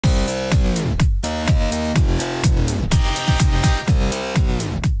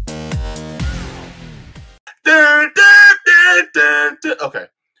Okay.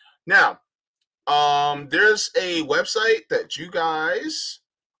 Now, there's a website that you guys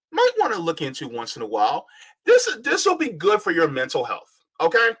might want to look into once in a while. This will be good for your mental health.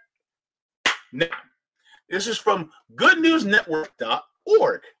 Okay. Now, this is from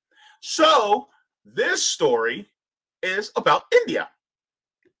goodnewsnetwork.org. So this story is about India.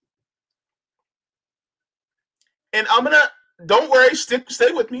 And don't worry,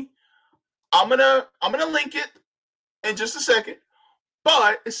 stay with me. I'm gonna link it in just a second.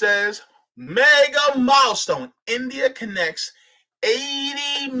 But it says mega milestone. India connects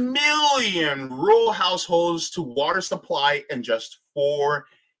 80 million rural households to water supply in just 4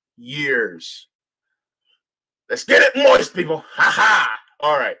 years. Let's get it moist, people. Ha ha.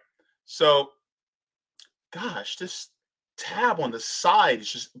 All right. So, gosh, this tab on the side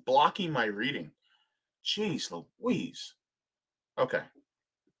is just blocking my reading. Jeez Louise. Okay.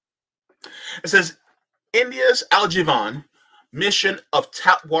 It says India's Al Jeevan mission of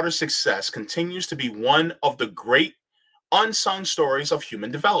tap water success continues to be one of the great unsung stories of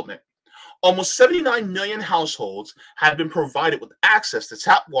human development. Almost 79 million households have been provided with access to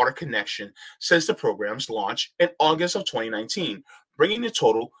tap water connection since the program's launch in August of 2019, bringing the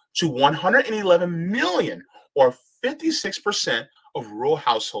total to 111 million, or 56% of rural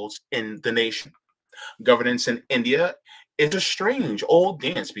households in the nation. Governance in India is a strange old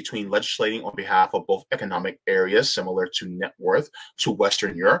dance between legislating on behalf of both economic areas similar to net worth to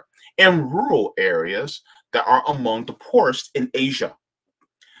Western Europe and rural areas that are among the poorest in Asia.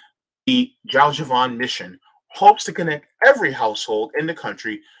 The Jal Jeevan mission hopes to connect every household in the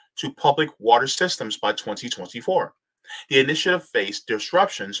country to public water systems by 2024. The initiative faced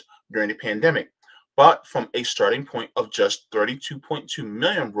disruptions during the pandemic, but from a starting point of just 32.2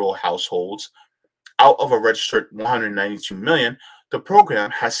 million rural households out of a registered 192 million, the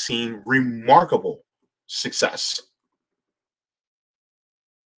program has seen remarkable success.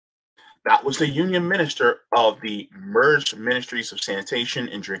 That was the Union Minister of the Merged Ministries of Sanitation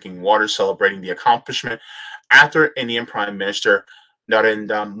and Drinking Water celebrating the accomplishment after Indian Prime Minister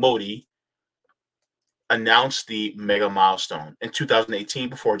Narendra Modi announced the mega milestone. In 2018,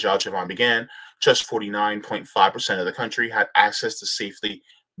 before Jal Jeevan began, just 49.5% of the country had access to safely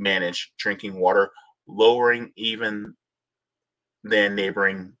managed drinking water, lowering even than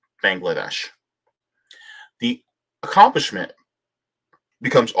neighboring Bangladesh. The accomplishment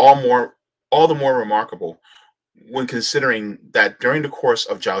becomes all the more remarkable when considering that during the course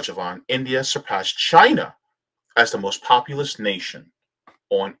of Jal Jeevan, India surpassed China as the most populous nation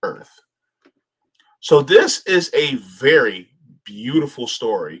on earth. So this is a very beautiful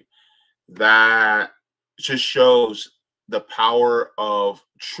story that just shows the power of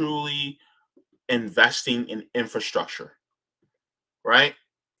truly investing in infrastructure, right?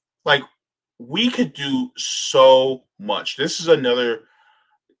 Like, we could do so much. This is another,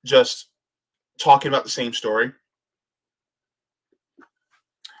 just talking about the same story. It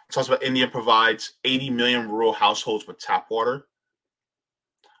talks about India provides 80 million rural households with tap water.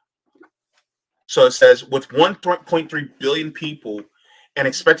 So it says with 1.3 billion people and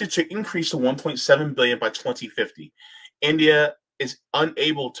expected to increase to 1.7 billion by 2050, India is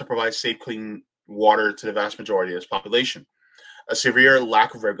unable to provide safe, clean water to the vast majority of its population. A severe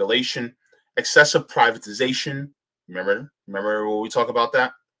lack of regulation, excessive privatization, remember when we talk about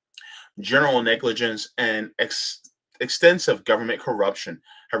that? General negligence and extensive government corruption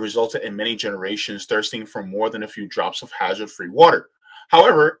have resulted in many generations thirsting for more than a few drops of hazard-free water.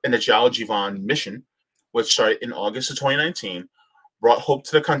 However, in the Jal Jeevan mission, which started in August of 2019, brought hope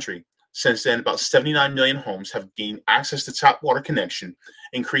to the country. Since then, about 79 million homes have gained access to tap water connection,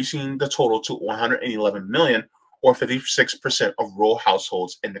 increasing the total to 111 million, or 56% of rural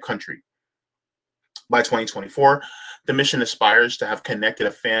households in the country. By 2024, the mission aspires to have connected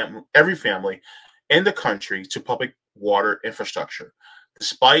every family in the country to public water infrastructure.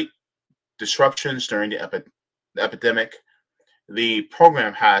 Despite disruptions during the epidemic, the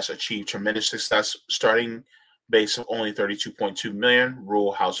program has achieved tremendous success, starting base of only 32.2 million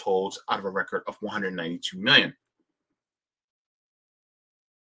rural households out of a record of 192 million.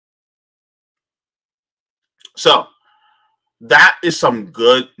 So that is some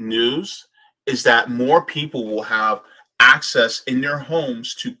good news, is that more people will have access in their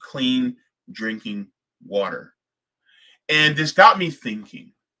homes to clean drinking water. And this got me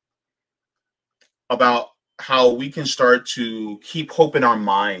thinking about how we can start to keep hope in our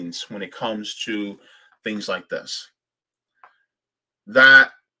minds when it comes to things like this.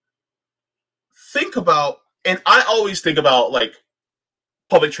 That think about, and I always think about, like,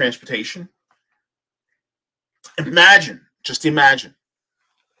 public transportation. Just imagine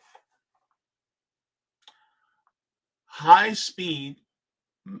high-speed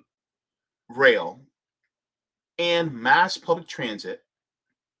rail and mass public transit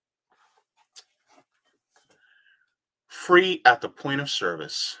free at the point of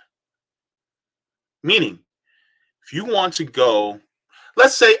service. Meaning, if you want to go,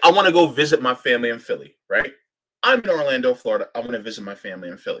 let's say I want to go visit my family in Philly, right? I'm in Orlando, Florida. I want to visit my family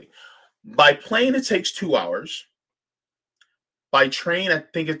in Philly. By plane, it takes 2 hours. By train, I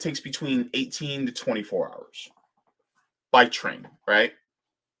think it takes between 18 to 24 hours. By train, right?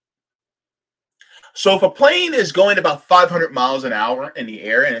 So if a plane is going about 500 miles an hour in the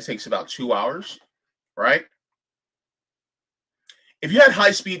air and it takes about 2 hours, right? If you had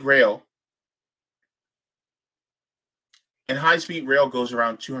high-speed rail, and high-speed rail goes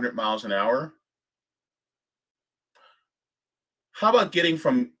around 200 miles an hour, how about getting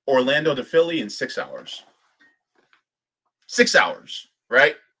from Orlando to Philly in 6 hours? 6 hours,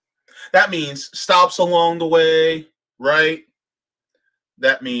 right? That means stops along the way, right?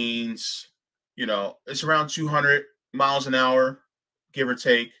 That means, it's around 200 miles an hour, give or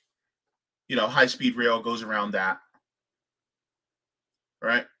take. High-speed rail goes around that,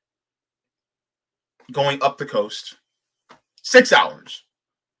 right? Going up the coast. 6 hours.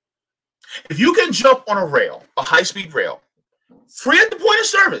 If you can jump on a rail, a high-speed rail, free at the point of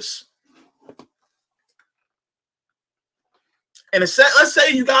service, and let's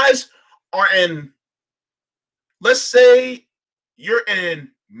say you guys are let's say you're in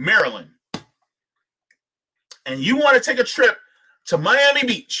Maryland, and you want to take a trip to Miami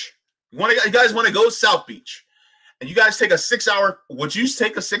Beach. You guys want to go South Beach, and you guys take a 6 hour. Would you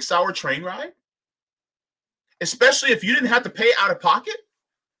take a 6 hour train ride? Especially if you didn't have to pay out of pocket?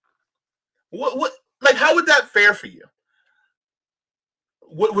 How would that fare for you?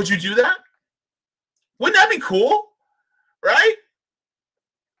 Would you do that? Wouldn't that be cool? Right?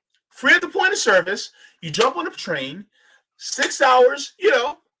 Free at the point of service. You jump on a train, 6 hours,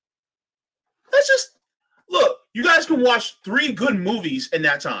 That's just, look, you guys can watch 3 good movies in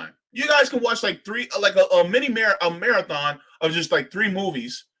that time. You guys can watch a marathon of just 3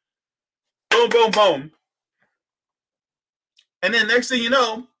 movies. Boom, boom, boom. And then next thing you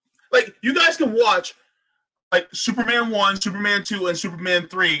know, you guys can watch Superman 1, Superman 2, and Superman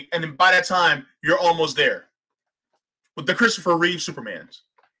 3, and then by that time, you're almost there with the Christopher Reeve Supermans.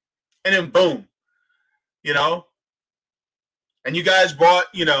 And then boom, and you guys brought,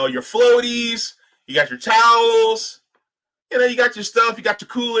 your floaties, you got your towels, you got your stuff, you got your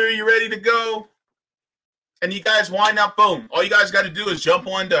cooler, you're ready to go. And you guys wind up, boom. All you guys got to do is jump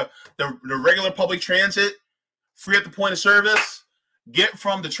on the regular public transit, free at the point of service, get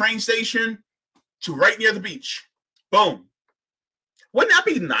from the train station to right near the beach. Boom. Wouldn't that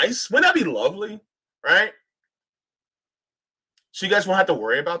be nice? Wouldn't that be lovely? Right? So you guys won't have to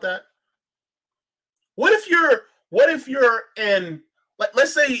worry about that? What if you're in,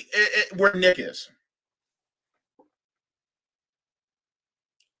 let's say where Nick is.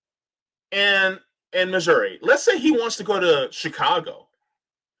 And in Missouri. Let's say he wants to go to Chicago.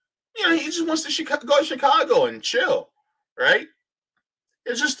 He just wants to go to Chicago and chill, right?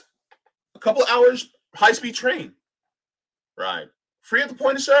 It's just a couple of hours high-speed train ride. Free at the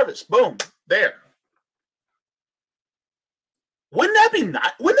point of service. Boom. There. Wouldn't that be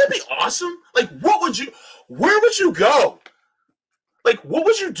nice? Wouldn't that be awesome? Where would you go? What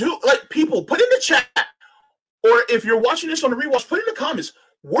would you do? People, put in the chat, or if you're watching this on the rewatch, put in the comments,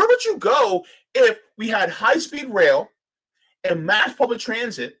 where would you go if we had high-speed rail and mass public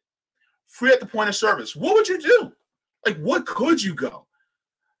transit free at the point of service? What would you do? What could you go?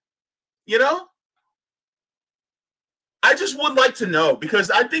 I just would like to know, because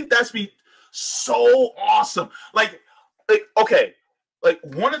I think that's be so awesome. Okay,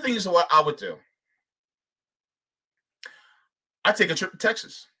 one of the things what I would do, I'd take a trip to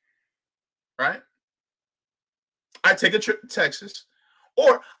Texas, right? I'd take a trip to Texas,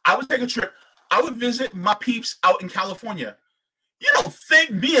 or I would take a trip. I would visit my peeps out in California. You don't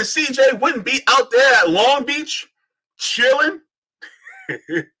think me and CJ wouldn't be out there at Long Beach chilling?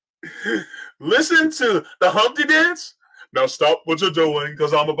 Listen to the Humpty Dance. Now stop what you're doing,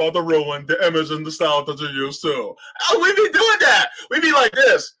 because I'm about to ruin the image and the style that you used to. Oh, we'd be doing that. We'd be like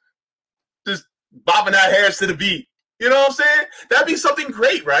this, just bobbing our hairs to the beat. You know what I'm saying? That'd be something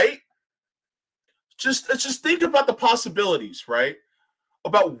great, right? Just think about the possibilities, right?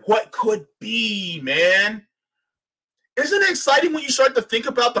 About what could be, man. Isn't it exciting when you start to think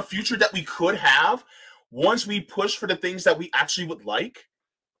about the future that we could have once we push for the things that we actually would like?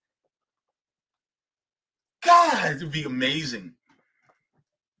 God, it would be amazing.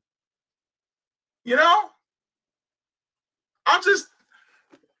 I'm just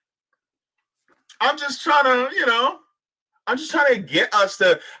trying to, I'm just trying to get us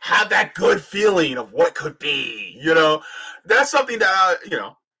to have that good feeling of what could be. You know, that's something that you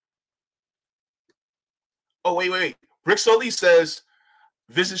know. Oh wait. Rick Soley says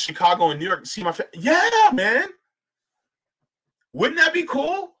visit Chicago and New York and see my family. Yeah, man. Wouldn't that be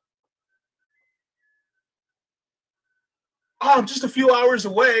cool? Oh, I'm just a few hours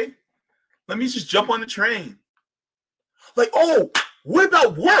away. Let me just jump on the train. Like, oh, what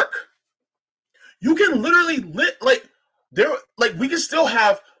about work? You can literally we can still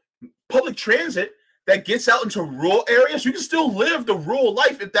have public transit that gets out into rural areas. You can still live the rural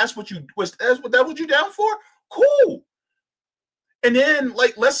life if that's what you down for. Cool. And then,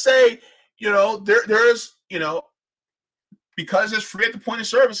 like, let's say, there's, because it's free at the point of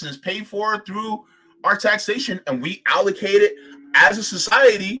service and it's paid for through our taxation, and we allocate it as a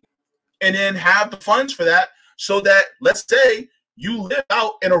society, and then have the funds for that, so that, let's say you live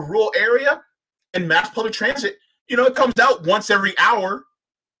out in a rural area and mass public transit, it comes out once every hour.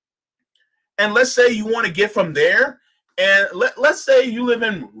 And let's say you want to get from there, and let's say you live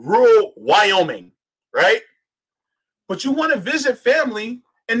in rural Wyoming, right? But you want to visit family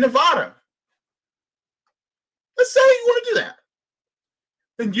in Nevada. Let's say you want to do that.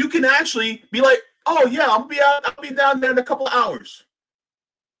 Then you can actually be like, oh yeah, I'll be down there in a couple of hours.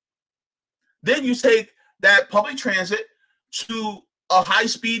 Then you take that public transit to a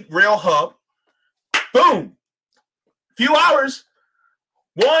high-speed rail hub. Boom. Few hours.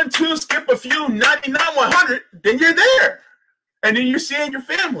 1, 2, skip a few, 99, 100. Then you're there. And then you're seeing your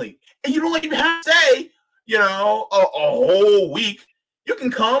family. And you don't even have to stay, a whole week. You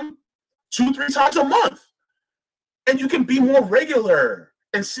can come 2, 3 times a month. And you can be more regular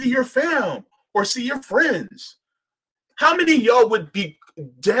and see your fam or see your friends. How many of y'all would be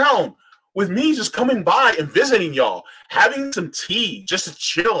down with me just coming by and visiting y'all, having some tea just to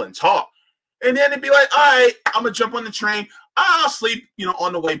chill and talk? And then it'd be like, all right, I'm going to jump on the train. I'll sleep,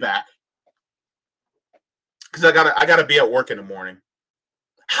 on the way back. Because I gotta be at work in the morning.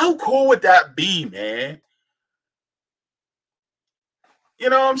 How cool would that be, man? You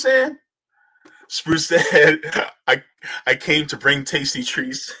know what I'm saying? Spruce said, I came to bring tasty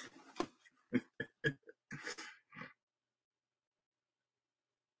treats.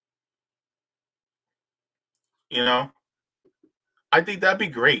 I think that'd be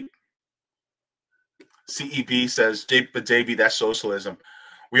great. CEB says, but JB, that's socialism.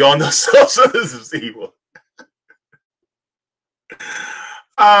 We all know socialism is evil.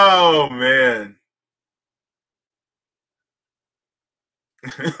 Oh, man.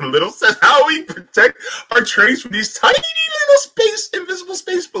 Little says, how we protect our trains from these tiny little invisible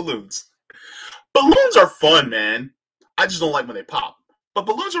space balloons. Balloons are fun, man. I just don't like when they pop. But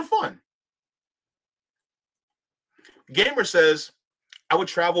balloons are fun. Gamer says, I would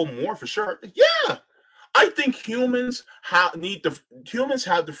travel more for sure. Yeah. I think humans have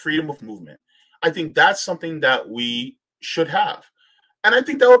the freedom of movement. I think that's something that we should have. And I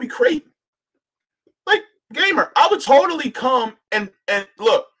think that would be great. Like, Gamer, I would totally come and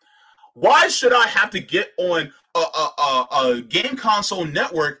look, why should I have to get on a game console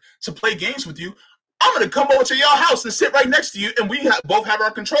network to play games with you? I'm going to come over to your house and sit right next to you, and we both have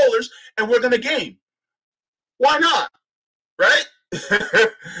our controllers, and we're going to game. Why not? Right?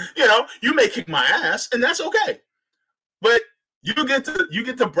 You may kick my ass, and that's okay. But you get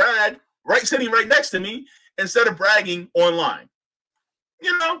to brag sitting right next to me instead of bragging online.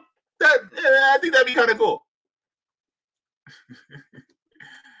 I think that'd be kind of cool.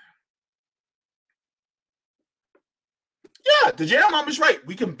 Yeah, the Jam Mom is right.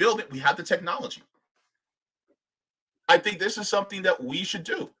 We can build it. We have the technology. I think this is something that we should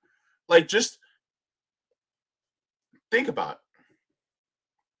do. Like, just think about it.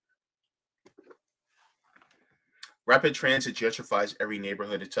 Rapid transit gentrifies every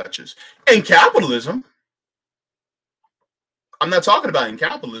neighborhood it touches. In capitalism, I'm not talking about in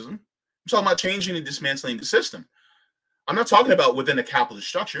capitalism. I'm talking about changing and dismantling the system. I'm not talking about within a capitalist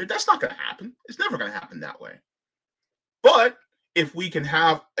structure. That's not going to happen. It's never going to happen that way. But if we can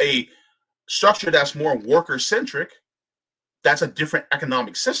have a structure that's more worker-centric, that's a different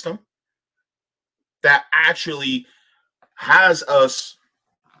economic system that actually has us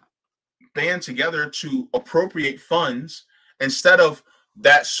band together to appropriate funds instead of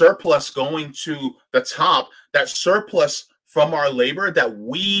that surplus going to the top, that surplus from our labor that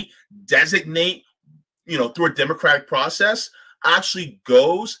we designate, through a democratic process, actually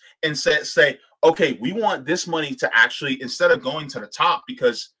goes and say, okay, we want this money to actually, instead of going to the top,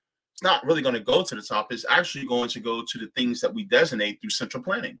 because it's not really going to go to the top, it's actually going to go to the things that we designate through central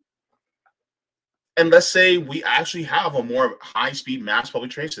planning. And let's say we actually have a more high-speed mass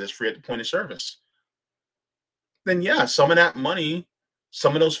public transit that's free at the point of service. then yeah, some of that money,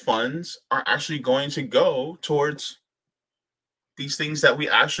 some of those funds are actually going to go towards these things that we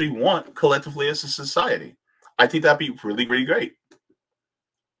actually want collectively as a society. I think that'd be really, really great.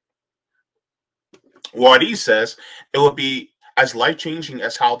 Wadi says it would be as life changing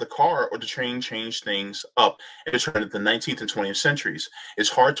as how the car or the train changed things up in the turn of the 19th and 20th centuries. It's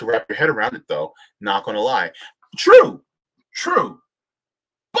hard to wrap your head around it, though. Not going to lie. True, true.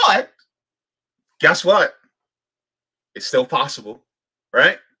 But guess what? It's still possible,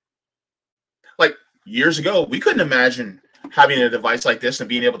 right? Like years ago, we couldn't imagine having a device like this and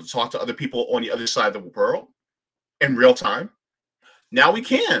being able to talk to other people on the other side of the world in real time. Now we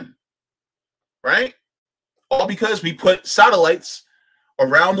can, right? All because we put satellites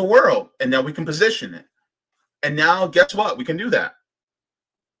around the world and now we can position it. And now, guess what? We can do that.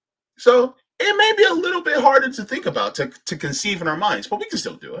 So it may be a little bit harder to think about, to conceive in our minds, but we can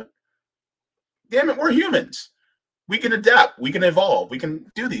still do it. Damn it, we're humans. We can adapt. We can evolve. We can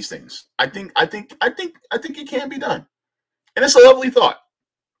do these things. I think it can be done. And it's a lovely thought.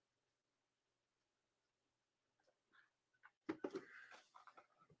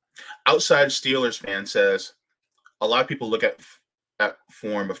 Outside Steelers fan says a lot of people look at that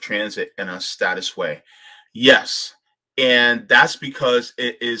form of transit in a status way. Yes. And that's because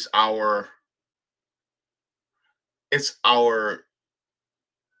it's our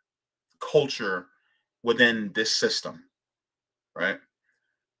culture within this system, right?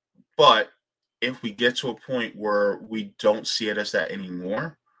 But if we get to a point where we don't see it as that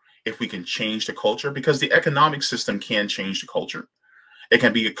anymore, if we can change the culture, because the economic system can change the culture, it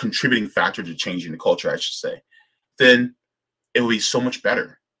can be a contributing factor to changing the culture, I should say, then it will be so much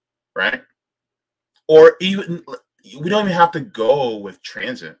better, right? Or even, we don't even have to go with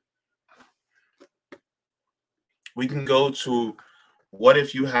transit. We can go to what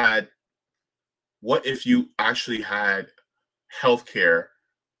if you actually had healthcare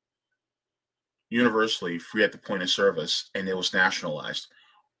universally free at the point of service and it was nationalized?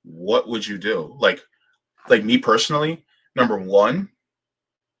 What would you do? Like me personally, number one,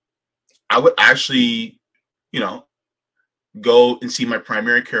 I would actually, go and see my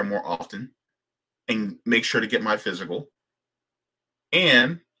primary care more often and make sure to get my physical.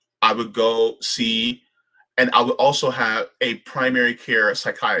 And I would go see, and I would also have a primary care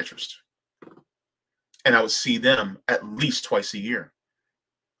psychiatrist. And I would see them at least twice a year.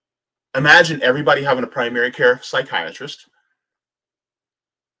 Imagine everybody having a primary care psychiatrist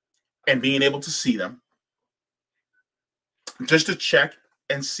and being able to see them just to check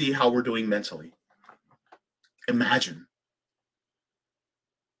and see how we're doing mentally. Imagine.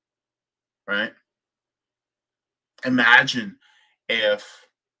 Right? Imagine if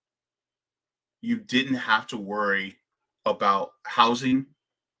you didn't have to worry about housing,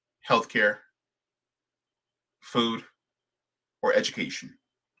 healthcare, food, or education.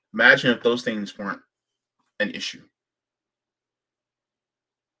 Imagine if those things weren't an issue.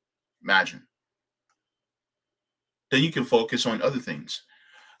 Imagine. Then you can focus on other things.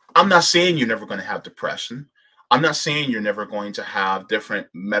 I'm not saying you're never going to have depression. I'm not saying you're never going to have different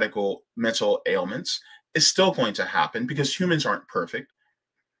mental ailments. It's still going to happen because humans aren't perfect.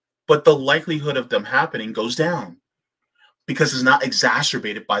 But the likelihood of them happening goes down because it's not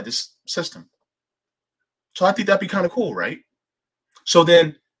exacerbated by this system. So I think that'd be kind of cool, right? So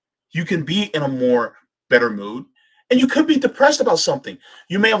then you can be in a more better mood, and you could be depressed about something.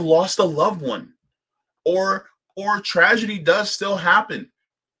 You may have lost a loved one, or tragedy does still happen.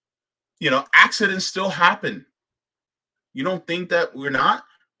 Accidents still happen. You don't think that we're not,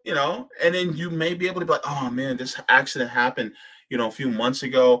 and then you may be able to be like, oh man, this accident happened, a few months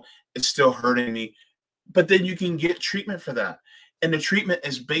ago. It's still hurting me. But then you can get treatment for that. And the treatment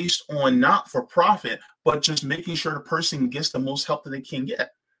is based on not for profit, but just making sure the person gets the most help that they can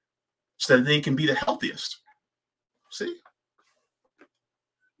get so that they can be the healthiest. See?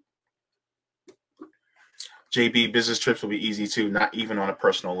 JB, business trips will be easy too, not even on a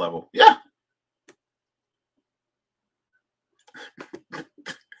personal level. Yeah.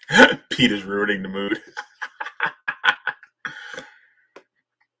 Pete is ruining the mood.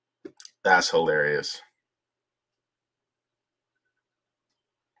 That's hilarious.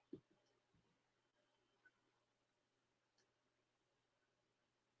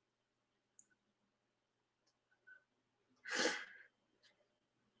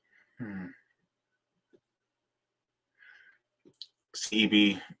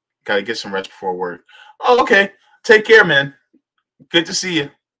 CB, gotta get some rest before work. Oh, okay. Take care, man. Good to see you.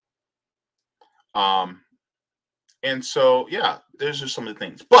 And so yeah, there's just some of the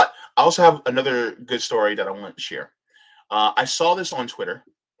things. But I also have another good story that I want to share. I saw this on Twitter,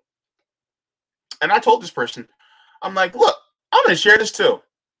 and I told this person, I'm like, look, I'm going to share this too,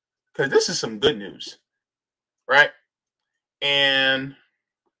 because this is some good news, right? And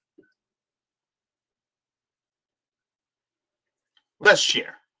let's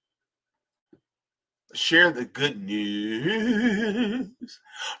share. Share the good news.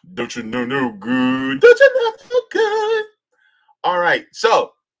 Don't you know no good? Don't you know no good? All right,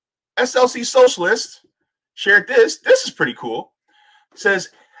 so SLC Socialist shared this. This is pretty cool. It says,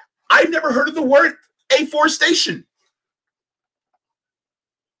 I've never heard of the word afforestation.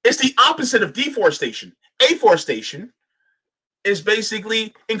 It's the opposite of deforestation. Afforestation is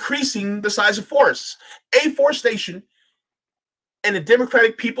basically increasing the size of forests. Afforestation in the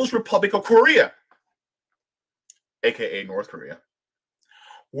Democratic People's Republic of Korea, aka North Korea.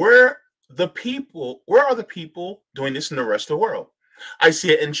 Where are the people doing this in the rest of the world? I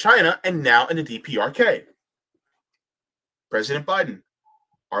see it in China and now in the DPRK. President Biden,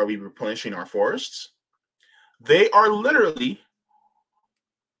 are we replenishing our forests? They are literally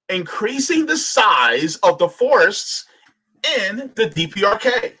increasing the size of the forests in the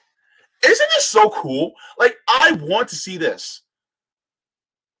DPRK. Isn't this so cool? Like, I want to see this.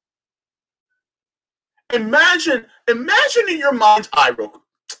 Imagine in your mind's eye, real quick.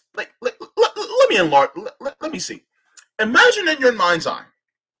 Like, let me enlarge. Let me see. Imagine in your mind's eye,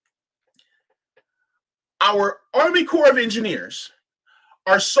 our Army Corps of Engineers,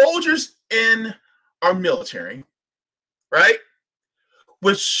 our soldiers in our military, right?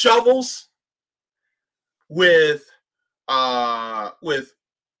 With shovels, with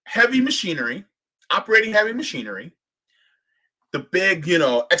heavy machinery, operating heavy machinery, the big,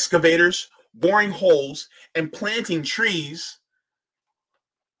 excavators, boring holes and planting trees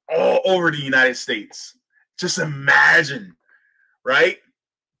all over the United States. Just imagine, right?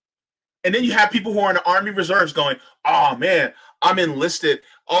 And then you have people who are in the Army Reserves going, "Oh man, I'm enlisted.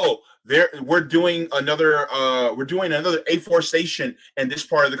 Oh, we're doing another afforestation in this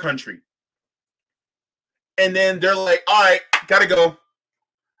part of the country." And then they're like, "All right, gotta go.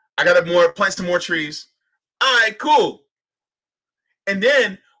 I gotta plant some more trees." All right, cool. And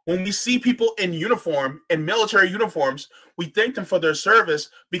then when we see people in uniform, in military uniforms, we thank them for their service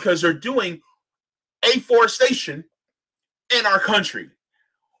because they're doing afforestation in our country.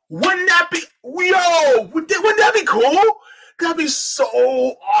 Wouldn't that be, wouldn't that be cool? That'd be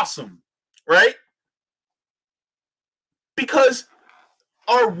so awesome, right? Because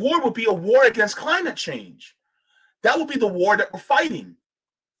our war would be a war against climate change. That would be the war that we're fighting.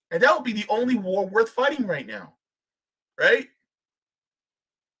 And that would be the only war worth fighting right now, right?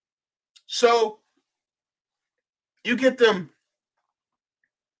 So you get them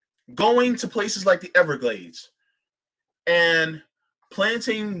going to places like the Everglades and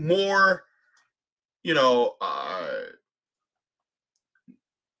planting more,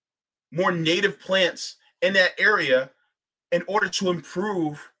 more native plants in that area in order to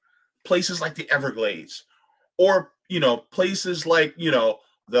improve places like the Everglades, or places like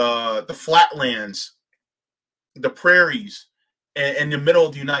the flatlands, the prairies, in the middle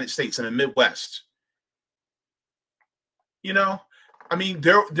of the United States, in the Midwest. I mean,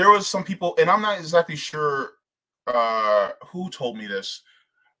 there was some people, and I'm not exactly sure who told me this,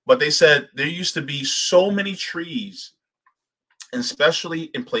 but they said there used to be so many trees, especially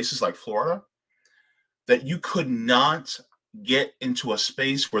in places like Florida, that you could not get into a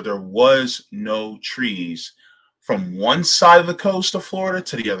space where there was no trees. From one side of the coast of Florida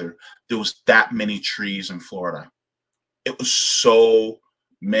to the other, there was that many trees in Florida. It was so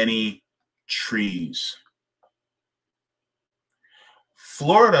many trees.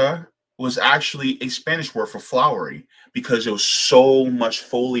 Florida was actually a Spanish word for flowery because there was so much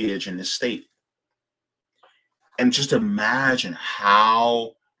foliage in the state. And just imagine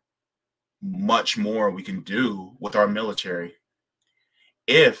how much more we can do with our military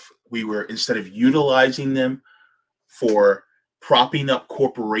if we were, instead of utilizing them for propping up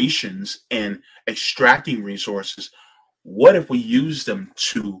corporations and extracting resources, what if we use them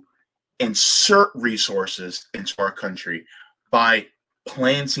to insert resources into our country by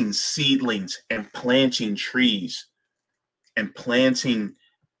planting seedlings and planting trees and planting,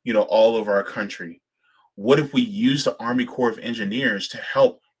 all over our country? What if we use the Army Corps of Engineers to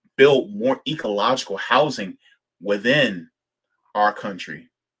help build more ecological housing within our country?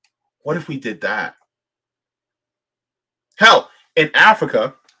 What if we did that? Hell, in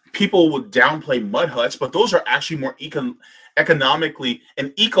Africa, people would downplay mud huts, but those are actually more economically and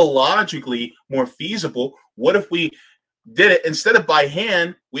ecologically more feasible. What if we did it instead of by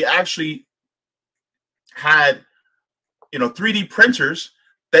hand? We actually had 3D printers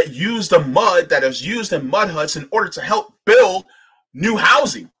that use the mud that is used in mud huts in order to help build new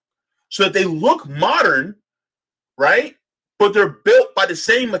housing so that they look modern, right? But they're built by the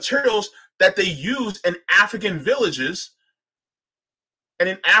same materials that they use in African villages and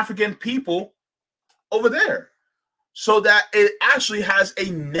in African people over there. So that it actually has a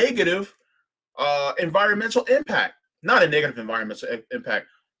negative environmental impact. Not a negative environmental impact,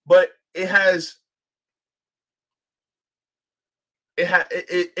 but it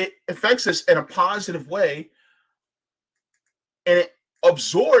affects us in a positive way, and it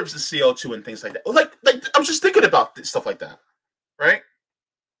absorbs the CO2 and things like that. Like I'm just thinking about stuff like that, right?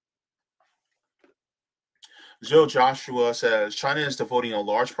 Joe Joshua says China is devoting a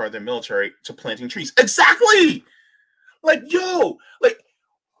large part of their military to planting trees. Exactly. Like, yo, like,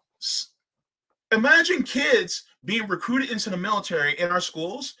 imagine kids being recruited into the military in our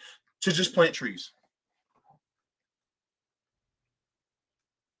schools to just plant trees.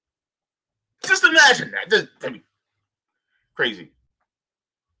 Just imagine that. That'd be crazy.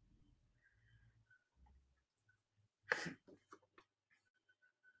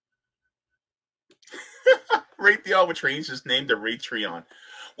 Raytheon would change his name to Raytreon.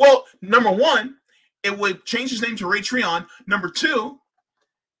 Well, number one, it would change his name to Raytreon. Number two,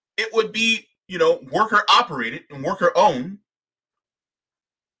 it would be, worker operated and worker owned.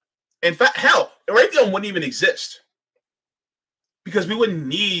 In fact, hell, Raytheon wouldn't even exist because we wouldn't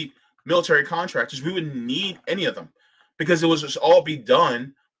need military contractors. We wouldn't need any of them because it would just all be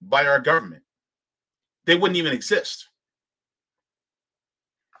done by our government. They wouldn't even exist.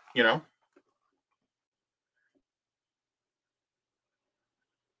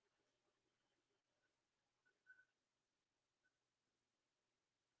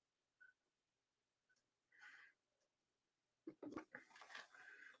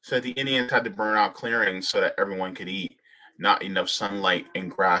 So the Indians had to burn out clearings so that everyone could eat. Not enough sunlight and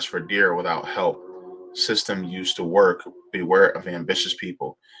grass for deer without help. System used to work. Beware of ambitious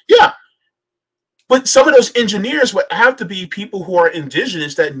people. Yeah, but some of those engineers would have to be people who are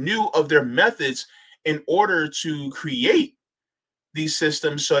indigenous that knew of their methods in order to create these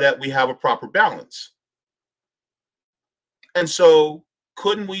systems so that we have a proper balance. And so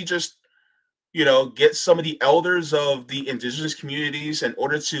couldn't we just, get some of the elders of the indigenous communities in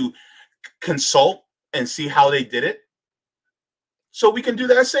order to consult and see how they did it? So we can do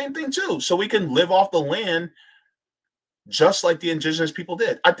that same thing too. So we can live off the land just like the indigenous people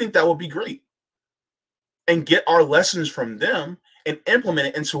did. I think that would be great. And get our lessons from them and implement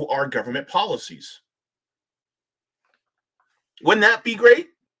it into our government policies. Wouldn't that be great?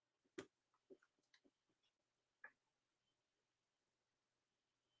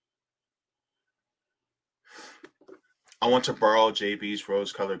 I want to borrow JB's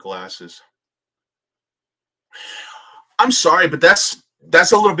rose-colored glasses. I'm sorry, but that's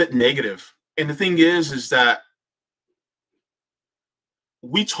a little bit negative. And the thing is that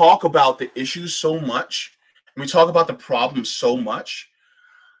we talk about the issues so much, and we talk about the problems so much.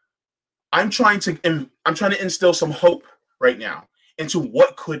 I'm trying to instill some hope right now into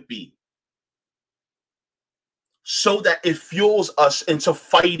what could be, so that it fuels us into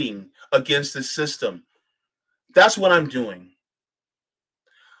fighting against the system. That's what I'm doing.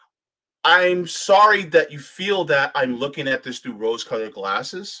 I'm sorry that you feel that I'm looking at this through rose-colored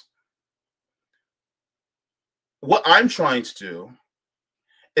glasses. What I'm trying to do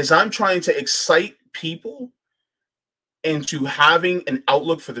is I'm trying to excite people into having an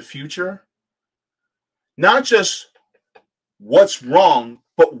outlook for the future. Not just what's wrong,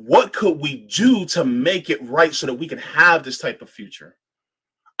 but what could we do to make it right so that we can have this type of future?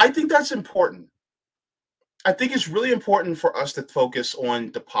 I think that's important. I think it's really important for us to focus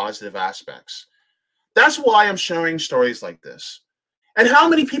on the positive aspects. That's why I'm sharing stories like this. And how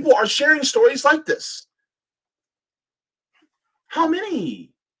many people are sharing stories like this? How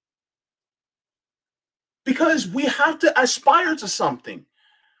many? Because we have to aspire to something.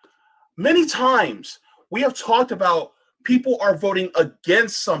 Many times we have talked about people are voting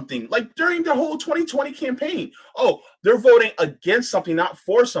against something, like during the whole 2020 campaign. Oh, they're voting against something, not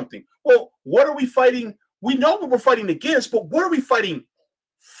for something. Well, what are we fighting? We know what we're fighting against, but what are we fighting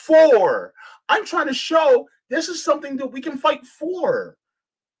for? I'm trying to show this is something that we can fight for.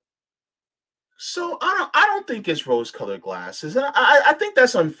 So I don't think it's rose-colored glasses. And I think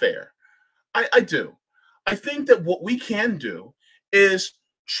that's unfair. I do. I think that what we can do is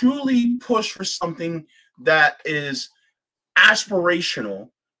truly push for something that is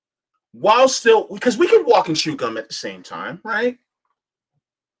aspirational while still, because we can walk and chew gum at the same time, right?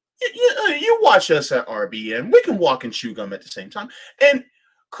 You watch us at RBN. We can walk and chew gum at the same time. And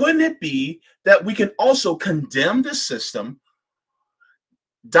couldn't it be that we can also condemn the system,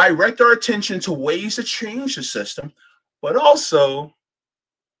 direct our attention to ways to change the system, but also,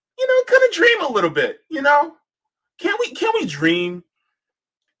 kind of dream a little bit, Can we dream,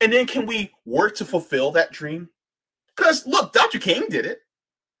 and then can we work to fulfill that dream? Because look, Dr. King did it,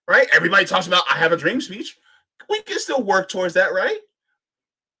 right? Everybody talks about I have a dream speech. We can still work towards that, right?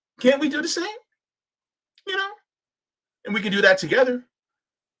 Can't we do the same? You know, and we can do that together.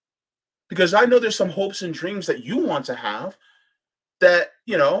 Because I know there's some hopes and dreams that you want to have that,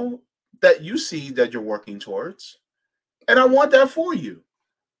 that you see that you're working towards. And I want that for you.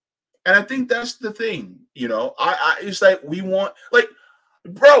 And I think that's the thing, it's like we want, like,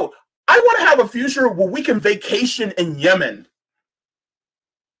 bro, I want to have a future where we can vacation in Yemen.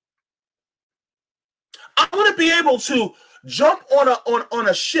 I want to be able to jump on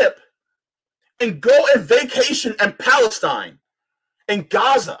a ship and go and vacation in Palestine, in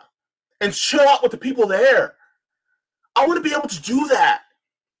Gaza, and chill out with the people there. I want to be able to do that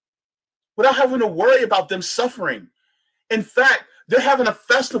without having to worry about them suffering. In fact, they're having a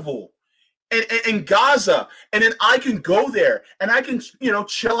festival in Gaza, and then I can go there and I can,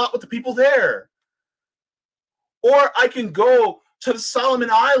 chill out with the people there. Or I can go to the Solomon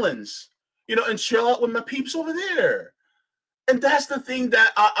Islands, and chill out with my peeps over there. And that's the thing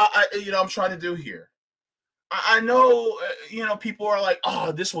that I'm trying to do here. I know, people are like,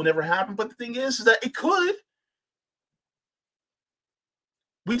 oh, this will never happen. But the thing is that it could.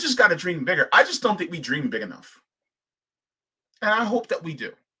 We just got to dream bigger. I just don't think we dream big enough. And I hope that we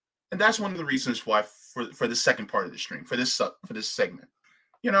do. And that's one of the reasons why for the second part of the stream, for this segment,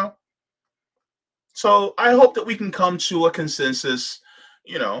 So I hope that we can come to a consensus,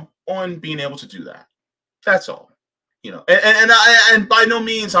 on being able to do that. That's all. And by no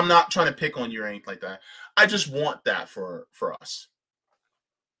means I'm not trying to pick on you or anything like that. I just want that for us.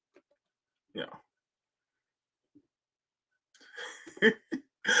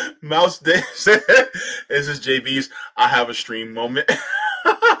 Mouse Day said, "This is JB's I have a stream moment."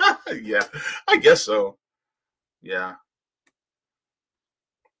 Yeah, I guess so. Yeah.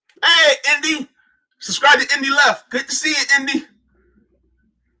 Hey, Indy, subscribe to Indy Left. Good to see you, Indy.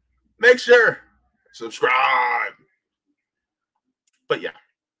 Make sure subscribe. But yeah,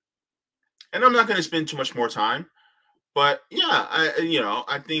 and I'm not going to spend too much more time. But yeah,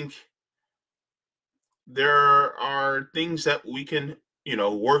 I think there are things that we can,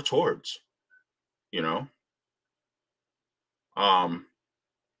 work towards. You know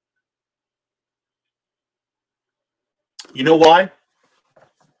why?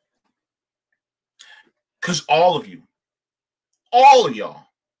 Because all of y'all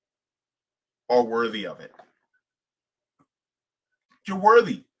are worthy of it. You're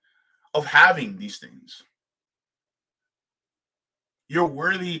worthy of having these things. You're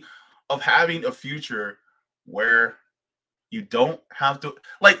worthy of having a future where you don't have to,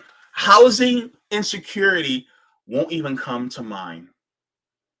 like, housing insecurity won't even come to mind.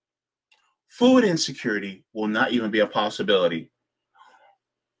 Food insecurity will not even be a possibility.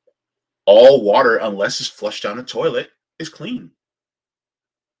 All water, unless it's flushed down the toilet, is clean.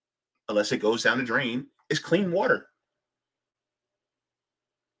 Unless it goes down the drain, is clean water.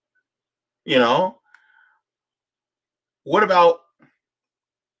 What about,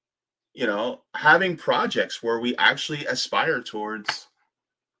 having projects where we actually aspire towards,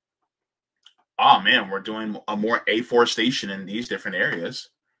 oh man, we're doing a more afforestation in these different areas.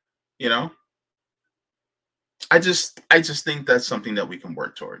 I just think that's something that we can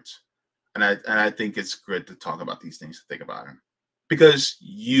work towards. And I think it's good to talk about these things, to think about them, because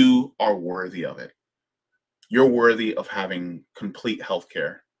you are worthy of it. You're worthy of having complete health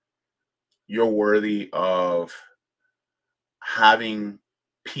care. You're worthy of having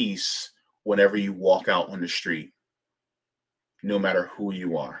peace whenever you walk out on the street, no matter who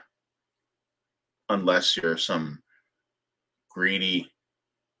you are, unless you're some greedy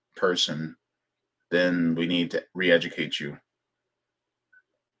person, then we need to re-educate you,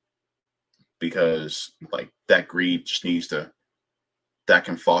 because like that greed just that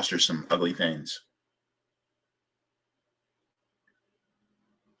can foster some ugly things.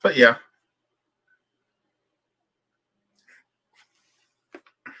 But yeah.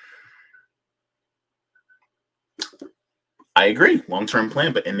 I agree. Long-term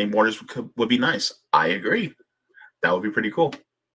plan, but ending borders would be nice. I agree. That would be pretty cool.